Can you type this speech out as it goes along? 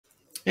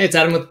Hey, it's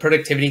Adam with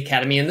Productivity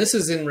Academy, and this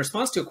is in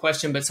response to a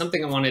question, but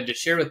something I wanted to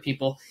share with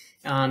people.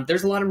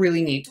 There's a lot of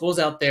really neat tools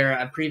out there.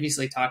 I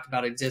previously talked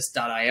about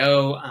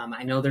exist.io.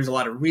 I know there's a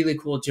lot of really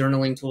cool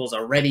journaling tools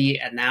already,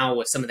 and now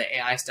with some of the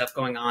AI stuff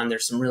going on,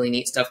 there's some really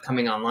neat stuff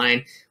coming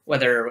online,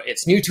 whether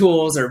it's new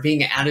tools or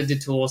being added to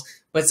tools.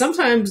 But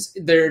sometimes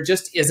there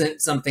just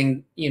isn't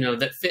something,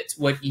 that fits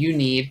what you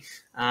need.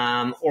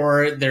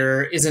 Or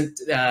there isn't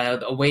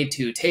a way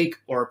to take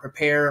or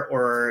prepare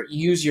or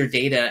use your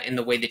data in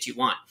the way that you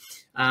want.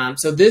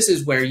 So this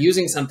is where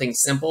using something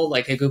simple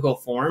like a Google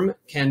form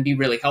can be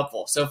really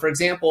helpful. So for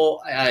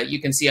example, you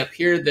can see up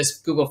here, this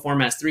Google form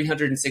has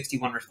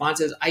 361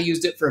 responses. I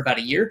used it for about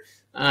a year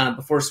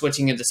before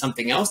switching into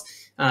something else.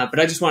 But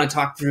I just want to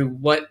talk through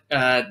what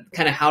kind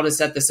of how to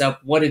set this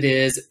up, what it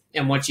is,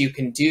 and what you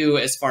can do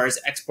as far as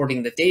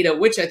exporting the data,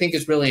 which I think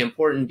is really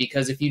important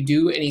because if you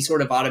do any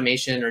sort of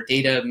automation or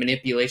data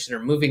manipulation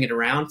or moving it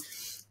around,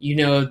 you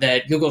know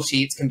that Google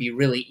Sheets can be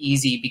really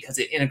easy because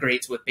it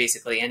integrates with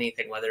basically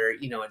anything, whether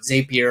it's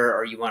Zapier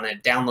or you want to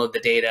download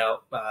the data,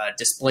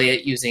 display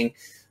it using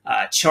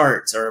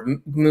charts or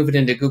move it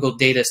into Google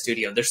Data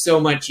Studio. There's so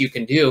much you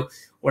can do.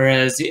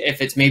 Whereas if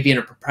it's maybe in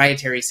a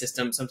proprietary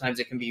system, sometimes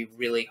it can be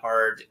really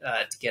hard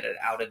to get it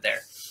out of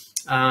there.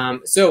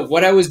 So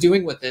what I was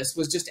doing with this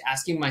was just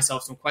asking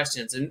myself some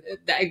questions, and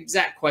the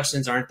exact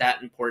questions aren't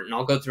that important.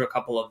 I'll go through a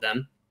couple of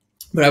them,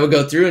 but I would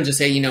go through and just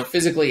say,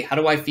 physically, how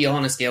do I feel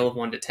on a scale of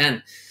 1 to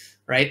 10,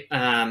 right?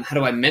 How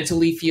do I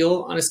mentally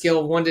feel on a scale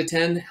of 1 to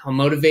 10? How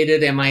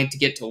motivated am I to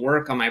get to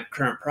work on my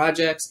current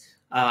projects?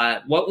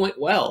 What went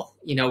well?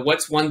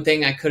 What's one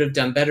thing I could have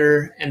done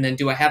better? And then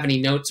do I have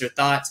any notes or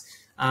thoughts?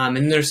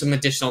 And there's some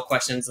additional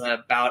questions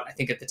about, I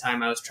think at the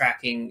time I was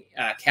tracking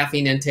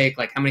caffeine intake,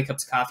 like how many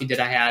cups of coffee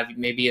did I have?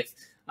 Maybe if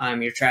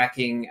you're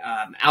tracking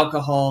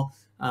alcohol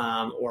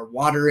or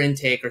water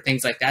intake or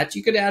things like that,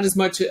 you could add as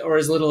much or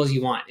as little as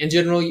you want. In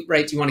general,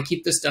 right, you want to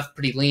keep this stuff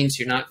pretty lean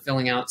so you're not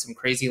filling out some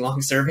crazy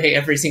long survey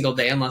every single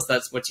day unless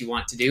that's what you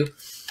want to do.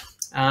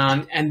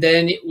 And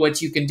then what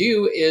you can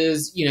do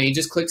is, you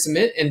just click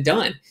submit and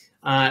done.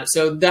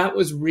 So that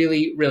was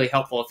really, really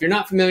helpful. If you're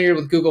not familiar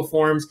with Google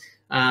Forms,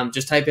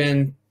 just type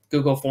in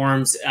Google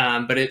Forms,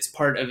 but it's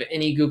part of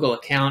any Google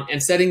account.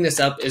 And setting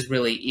this up is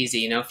really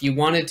easy. If you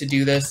wanted to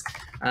do this,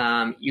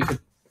 you could,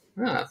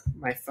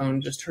 my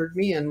phone just heard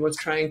me and was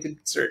trying to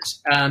search.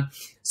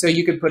 So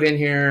you could put in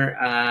here,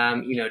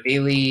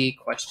 daily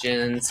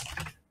questions,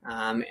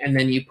 and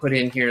then you put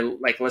in here,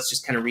 like, let's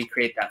just kind of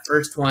recreate that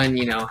first one,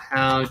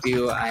 how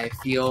do I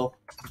feel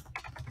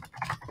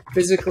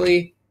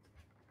physically?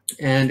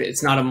 And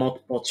it's not a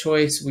multiple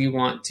choice. We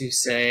want to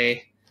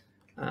say,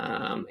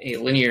 a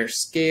linear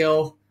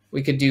scale.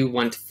 We could do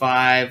 1 to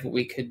 5.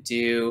 We could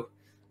do,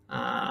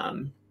 let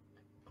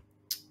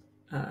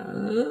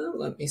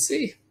me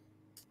see.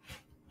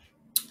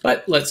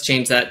 But let's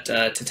change that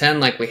to 10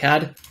 like we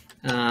had.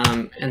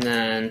 And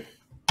then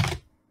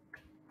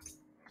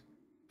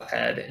go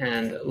ahead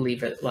and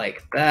leave it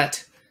like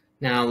that.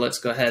 Now let's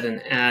go ahead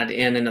and add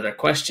in another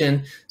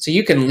question. So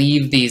you can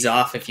leave these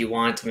off if you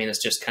want. I mean,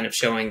 it's just kind of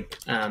showing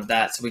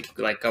that. So we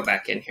could go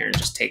back in here and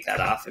just take that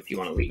off if you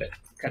want to leave it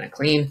kind of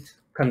clean.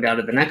 Come down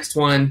to the next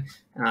one.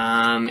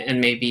 And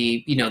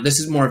maybe, this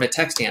is more of a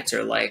text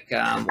answer, like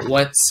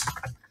what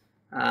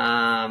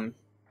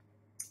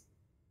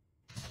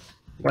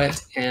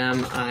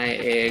am I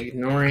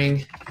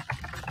ignoring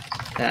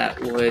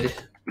that would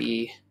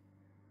be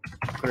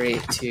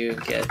great to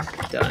get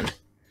done?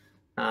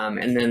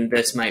 And then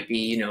this might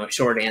be, a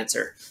short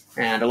answer.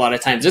 And a lot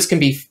of times this can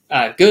be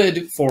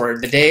good for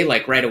the day,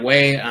 like right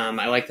away.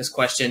 I like this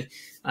question,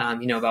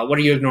 about what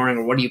are you ignoring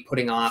or what are you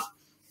putting off?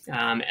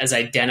 As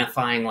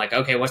identifying like,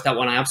 okay, what's that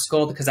one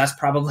obstacle? Because that's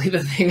probably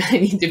the thing I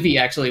need to be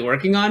actually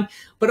working on.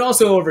 But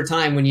also over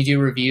time, when you do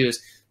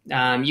reviews,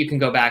 you can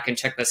go back and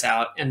check this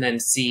out and then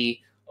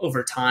see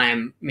over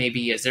time,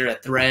 maybe is there a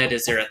thread?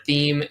 Is there a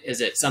theme?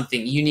 Is it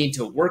something you need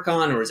to work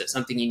on? Or is it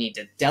something you need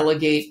to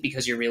delegate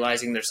because you're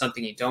realizing there's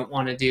something you don't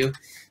want to do?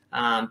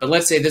 But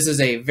let's say this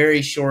is a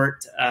very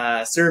short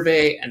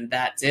survey and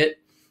that's it.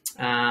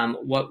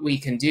 What we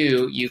can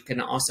do, you can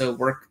also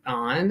work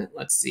on,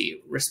 let's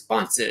see,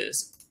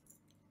 responses.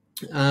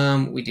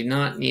 We do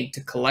not need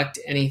to collect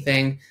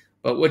anything,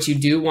 but what you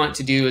do want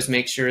to do is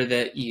make sure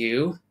that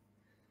you,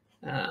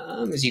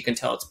 as you can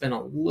tell, it's been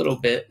a little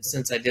bit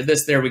since I did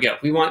this. There we go.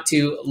 We want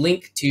to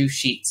link to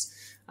Sheets.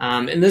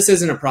 And this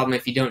isn't a problem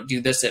if you don't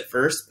do this at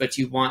first, but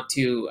you want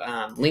to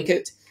link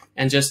it.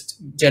 And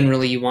just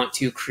generally, you want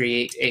to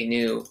create a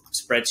new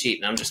spreadsheet.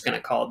 And I'm just going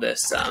to call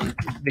this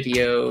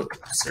video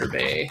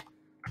survey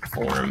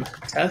form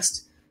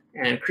test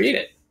and create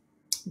it.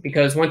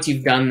 Because once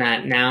you've done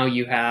that, now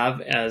you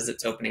have, as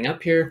it's opening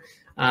up here,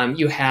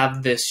 you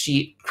have this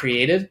sheet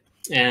created.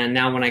 And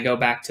now when I go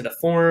back to the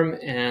form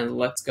and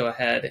let's go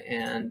ahead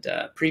and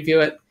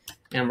preview it.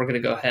 And we're going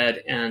to go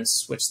ahead and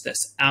switch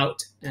this out.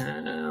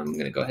 I'm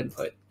going to go ahead and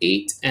put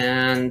 8.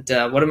 And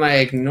what am I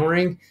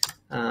ignoring?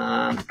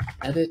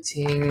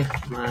 Editing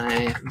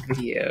my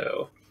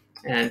video.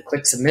 And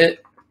click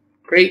submit.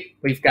 Great,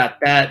 we've got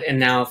that. And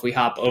now if we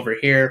hop over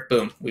here,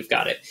 boom, we've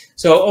got it.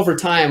 So over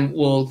time,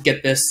 we'll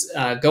get this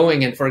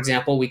going. And for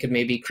example, we could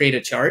maybe create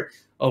a chart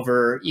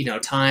over,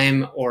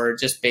 time, or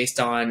just based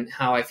on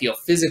how I feel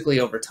physically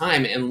over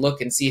time, and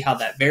look and see how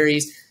that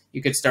varies.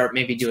 You could start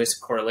maybe doing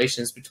some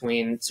correlations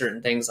between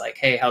certain things like,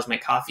 hey, how's my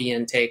coffee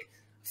intake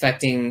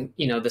affecting,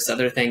 this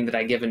other thing that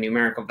I give a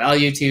numerical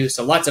value to.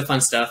 So lots of fun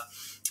stuff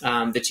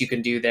that you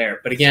can do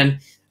there. But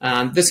again,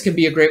 this can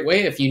be a great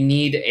way if you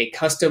need a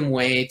custom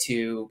way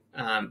to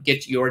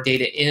get your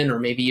data in, or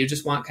maybe you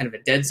just want kind of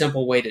a dead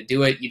simple way to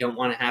do it. You don't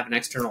want to have an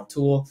external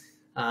tool.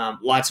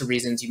 Lots of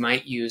reasons you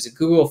might use a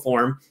Google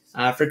form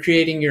for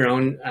creating your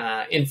own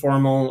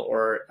informal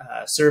or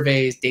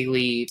surveys,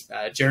 daily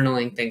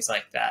journaling, things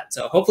like that.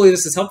 So hopefully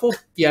this is helpful.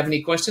 If you have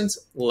any questions,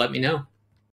 let me know.